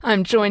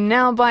I'm joined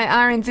now by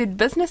RNZ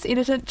business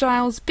editor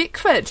Giles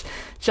Beckford.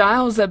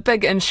 Giles, a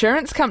big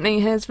insurance company,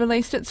 has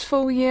released its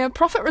full-year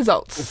profit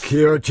results.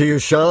 Kia ora to you,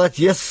 Charlotte.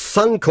 Yes,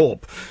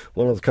 Suncorp,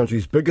 one of the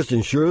country's biggest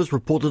insurers,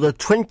 reported a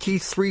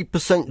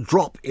 23%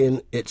 drop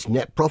in its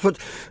net profit.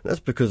 That's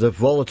because of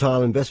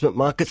volatile investment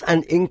markets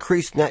and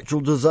increased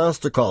natural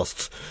disaster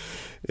costs.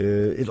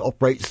 It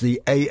operates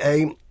the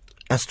AA,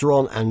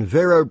 Asteron and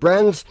Vero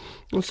brands,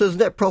 and says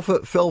net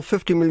profit fell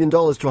 $50 million to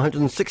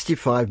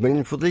 $165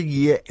 million for the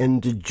year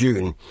ended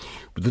June.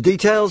 With the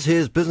details,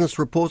 here's business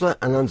reporter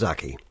Anand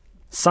Zaki.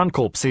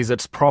 Suncorp says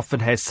its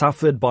profit has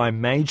suffered by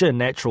major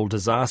natural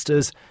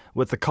disasters,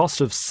 with the cost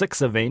of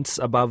 6 events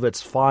above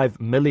its $5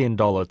 million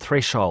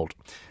threshold.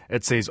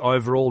 It says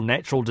overall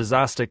natural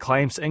disaster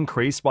claims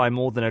increased by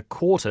more than a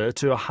quarter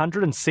to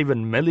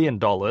 $107 million,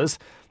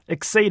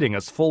 exceeding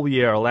its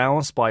full-year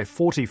allowance by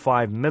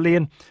 $45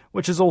 million,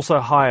 which is also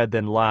higher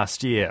than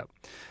last year.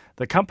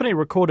 The company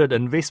recorded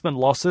investment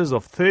losses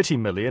of $30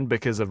 million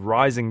because of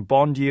rising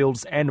bond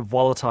yields and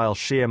volatile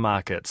share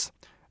markets.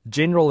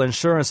 General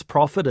insurance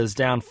profit is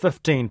down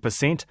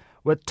 15%,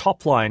 with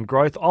top-line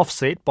growth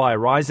offset by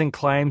rising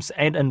claims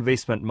and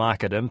investment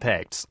market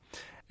impacts.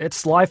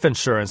 Its life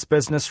insurance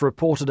business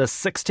reported a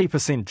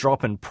 60%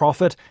 drop in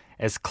profit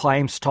as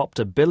claims topped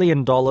 $1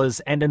 billion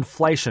and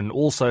inflation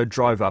also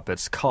drove up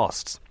its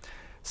costs.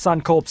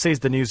 Suncorp says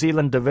the New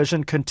Zealand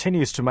division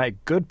continues to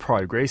make good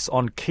progress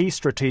on key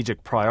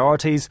strategic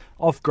priorities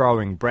of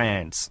growing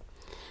brands.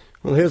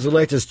 Well, here's the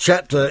latest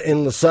chapter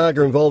in the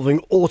saga involving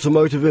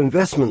Automotive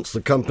Investments,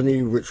 the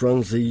company which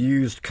runs the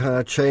used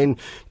car chain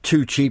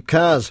Too Cheap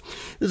Cars.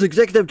 Its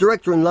executive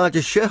director and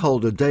largest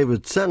shareholder,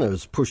 David Senna,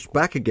 has pushed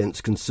back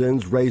against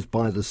concerns raised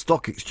by the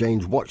stock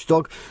exchange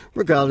watchdog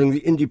regarding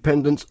the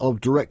independence of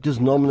directors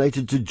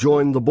nominated to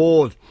join the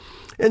board.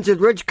 NZ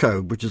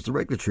Regco, which is the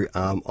regulatory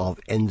arm of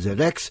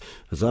NZX,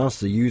 has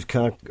asked the used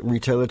car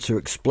retailer to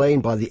explain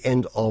by the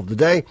end of the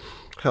day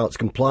how it's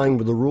complying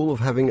with the rule of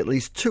having at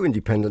least 2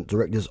 independent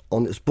directors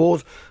on its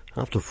board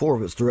after 4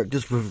 of its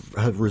directors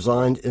have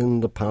resigned in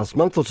the past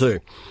month or two.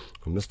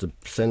 Mr.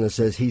 Senna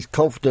says he's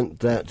confident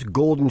that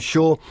Gordon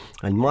Shaw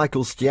and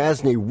Michael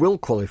Stiassny will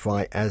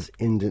qualify as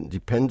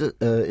independent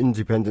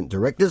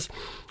directors.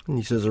 And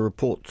he says a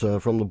report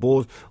from the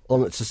board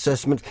on its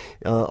assessment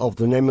of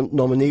the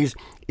nominees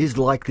is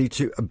likely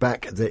to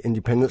back their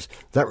independence.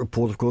 That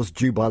report, of course,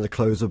 due by the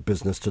close of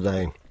business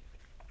today.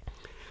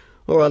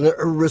 All right,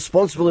 a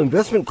responsible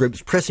investment group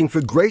is pressing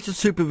for greater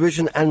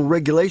supervision and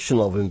regulation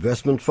of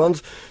investment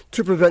funds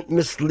to prevent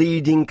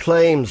misleading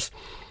claims.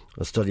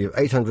 A study of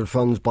 800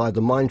 funds by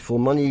the Mindful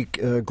Money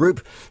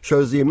group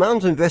shows the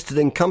amount invested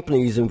in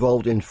companies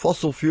involved in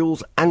fossil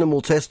fuels,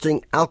 animal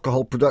testing,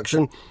 alcohol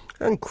production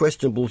and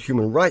questionable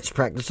human rights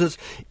practices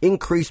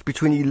increased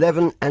between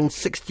 11 and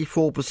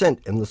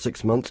 64% in the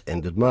 6 months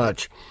ended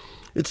March.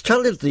 It's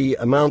tallied the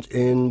amount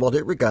in what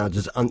it regards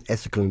as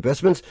unethical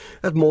investments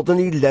at more than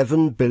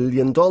 $11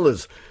 billion.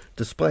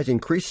 Despite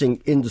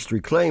increasing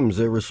industry claims,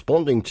 they're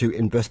responding to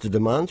investor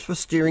demands for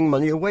steering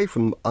money away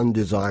from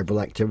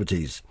undesirable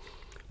activities.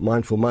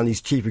 Mindful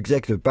Money's chief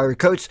executive, Barry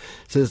Coates,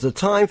 says the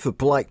time for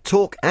polite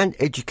talk and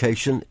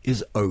education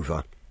is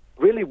over.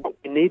 Really what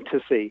we need to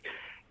see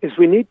is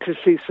we need to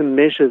see some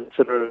measures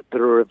that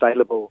are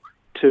available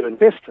to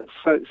investors.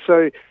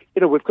 So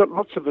we've got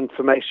lots of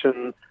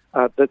information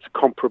that's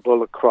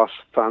comparable across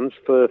funds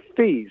for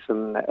fees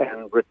and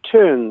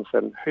returns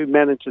and who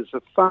manages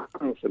the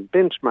funds and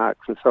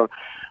benchmarks and so on.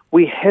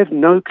 We have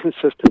no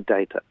consistent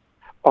data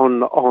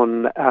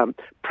on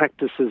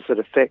practices that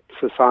affect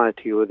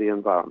society or the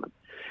environment.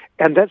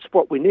 And that's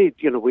what we need.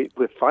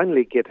 We're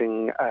finally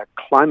getting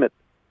climate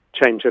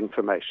change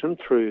information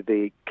through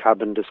the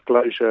carbon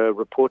disclosure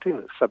reporting,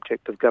 the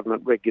subject of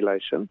government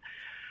regulation,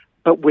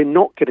 but we're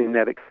not getting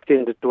that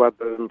extended to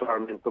other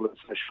environmental and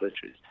social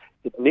issues.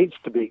 It needs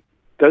to be,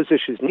 those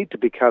issues need to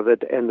be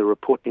covered and the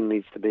reporting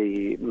needs to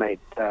be made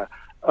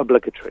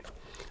obligatory.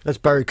 That's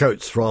Barry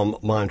Coates from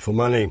Mindful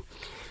Money.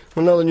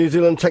 Another New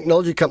Zealand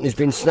technology company has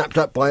been snapped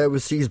up by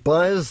overseas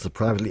buyers. The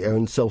privately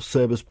owned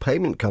self-service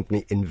payment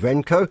company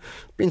Invenco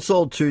has been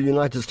sold to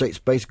United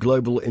States-based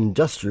global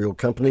industrial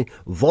company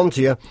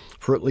Vontier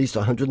for at least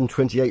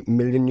 128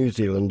 million New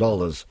Zealand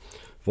dollars.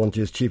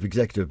 Vontier's chief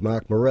executive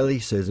Mark Morelli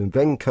says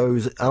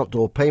Invenco's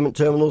outdoor payment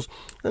terminals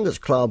and its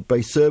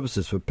cloud-based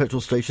services for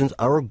petrol stations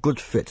are a good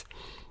fit.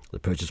 The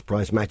purchase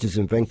price matches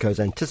Invenco's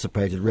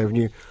anticipated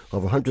revenue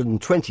of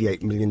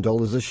 $128 million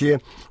this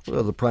year,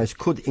 although the price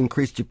could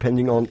increase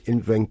depending on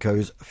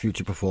Invenco's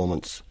future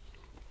performance.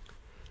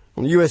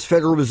 The US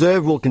Federal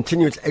Reserve will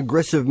continue its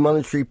aggressive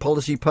monetary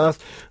policy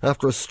path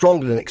after a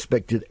stronger than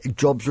expected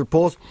jobs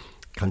report.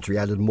 The country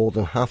added more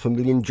than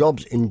 500,000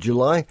 jobs in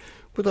July,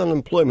 with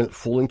unemployment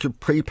falling to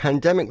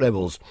pre-pandemic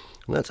levels,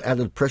 and that's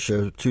added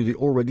pressure to the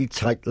already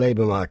tight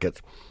labour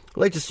market.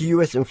 Latest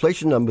US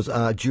inflation numbers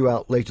are due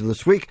out later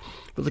this week,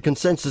 with the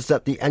consensus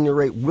that the annual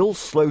rate will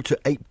slow to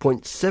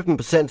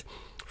 8.7%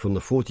 from the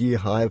 40-year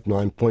high of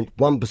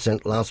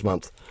 9.1% last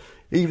month.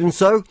 Even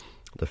so,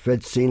 the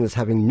Fed's seen as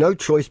having no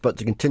choice but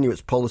to continue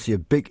its policy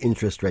of big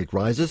interest rate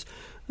rises,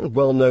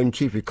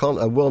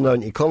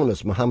 Well-known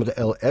economist Mohamed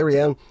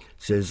El-Erian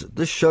says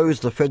this shows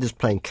the Fed is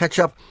playing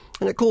catch-up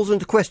and it calls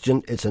into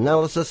question its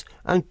analysis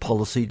and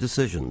policy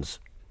decisions.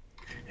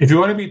 If you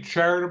want to be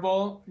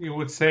charitable, you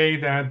would say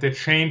that the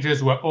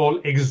changes were all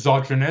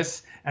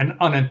exogenous and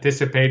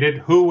unanticipated.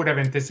 Who would have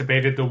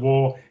anticipated the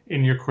war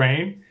in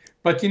Ukraine?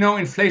 But,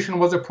 inflation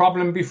was a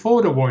problem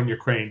before the war in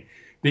Ukraine.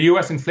 The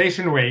U.S.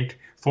 inflation rate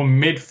for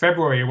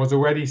mid-February was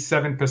already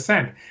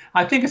 7%.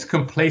 I think it's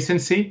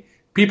complacency.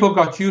 People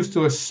got used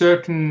to a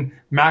certain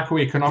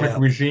macroeconomic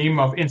regime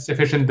of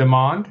insufficient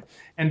demand,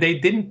 and they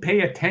didn't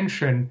pay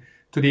attention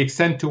to the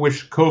extent to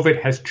which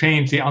COVID has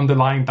changed the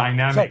underlying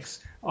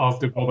dynamics of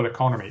the global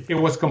economy. It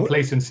was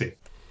complacency.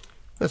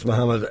 That's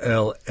Mohamed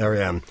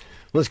El-Erian.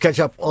 Let's catch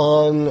up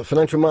on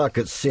financial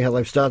markets, see how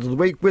they've started the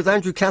week with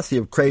Andrew Cathy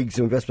of Craigs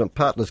Investment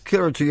Partners.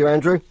 Kia ora to you,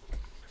 Andrew.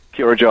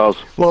 Kia ora, Giles.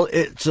 Well,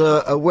 it's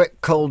a wet,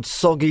 cold,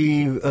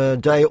 soggy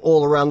day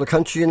all around the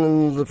country,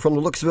 and from the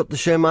looks of it, the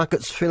share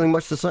market's feeling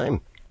much the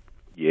same.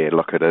 Yeah,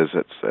 look, it is.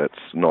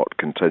 It's not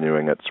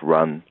continuing its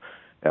run.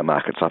 Our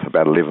market's up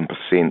about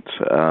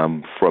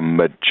 11% from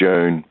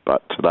mid-June,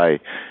 but today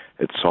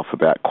it's off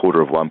about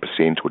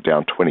 0.25% or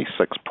down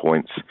 26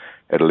 points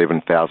at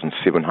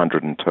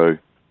 11,702.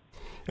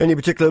 Any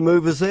particular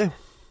movers there?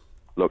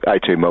 Look,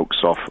 A2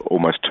 Milk's off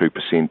almost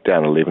 2%,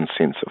 down 11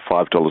 cents at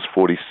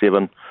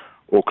 $5.47.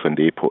 Auckland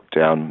Airport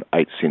down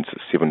 8 cents at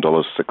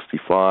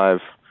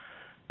 $7.65.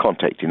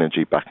 Contact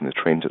Energy back in the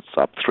trend, it's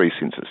up 3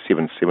 cents at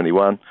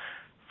 $7.71.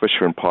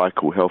 Fisher &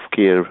 Paykel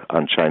Healthcare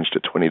unchanged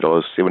at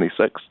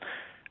 $20.76.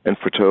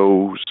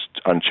 Infratools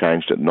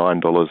unchanged at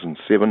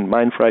 $9.07.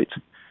 Mainfreight,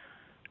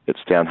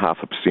 it's down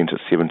 0.5%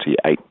 at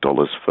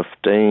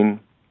 $78.15.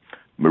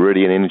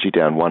 Meridian Energy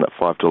down 1 at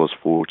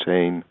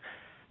 $5.14.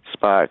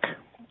 Spark,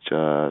 it's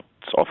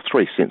off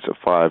 3 cents at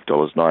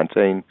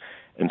 $5.19.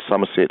 And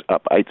Somerset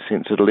up 8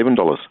 cents at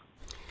 $11.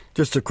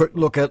 Just a quick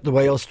look at the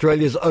way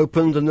Australia's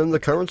opened and then the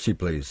currency,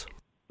 please.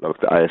 Look,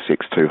 the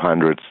ASX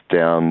 200's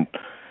down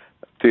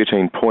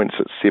 13 points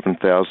at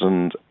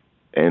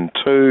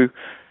 7,002.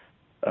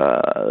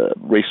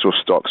 Resource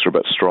stocks are a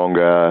bit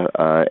stronger,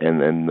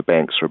 and then the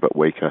banks are a bit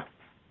weaker.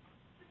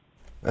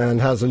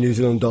 And how's the New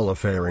Zealand dollar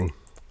faring?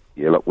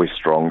 Yeah, look, we're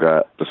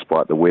stronger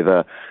despite the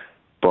weather.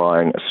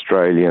 Buying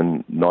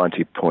Australian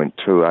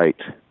 90.28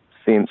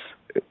 cents.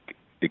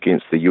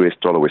 Against the US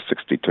dollar, we're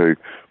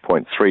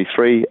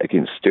 62.33.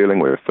 Against sterling,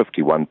 we're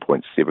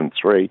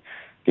 51.73.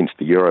 Against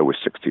the euro, we're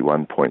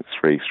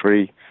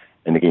 61.33.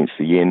 And against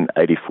the yen,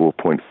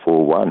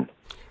 84.41.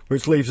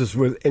 Which leaves us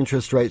with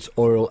interest rates,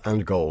 oil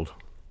and gold.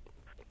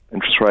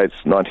 Interest rates,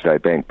 90-day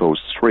bank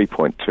bills,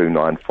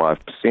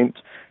 3.295%.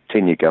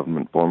 10-year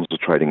government bonds are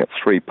trading at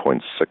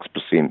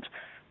 3.6%.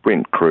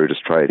 Brent crude is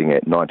trading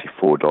at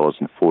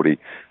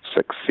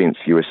 $94.46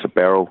 US a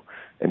barrel.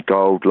 And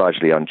gold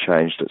largely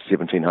unchanged at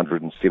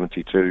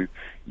 1,772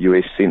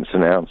 US cents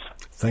an ounce.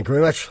 Thank you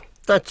very much.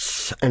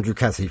 That's Andrew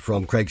Cathy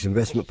from Craigs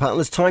Investment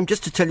Partners. Time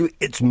just to tell you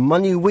it's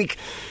Money Week.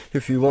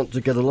 If you want to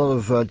get a lot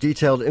of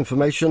detailed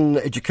information,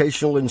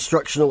 educational,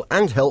 instructional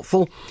and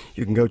helpful,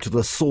 you can go to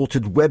the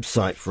Sorted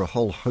website for a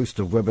whole host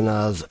of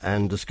webinars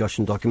and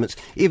discussion documents.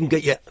 Even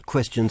get your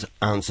questions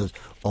answered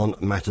on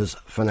matters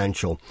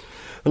financial.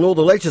 And all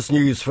the latest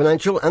news,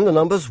 financial and the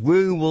numbers,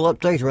 we will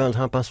update around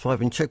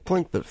 5:30 in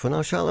Checkpoint. But for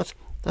now, Charlotte,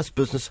 that's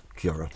business. Kia ora.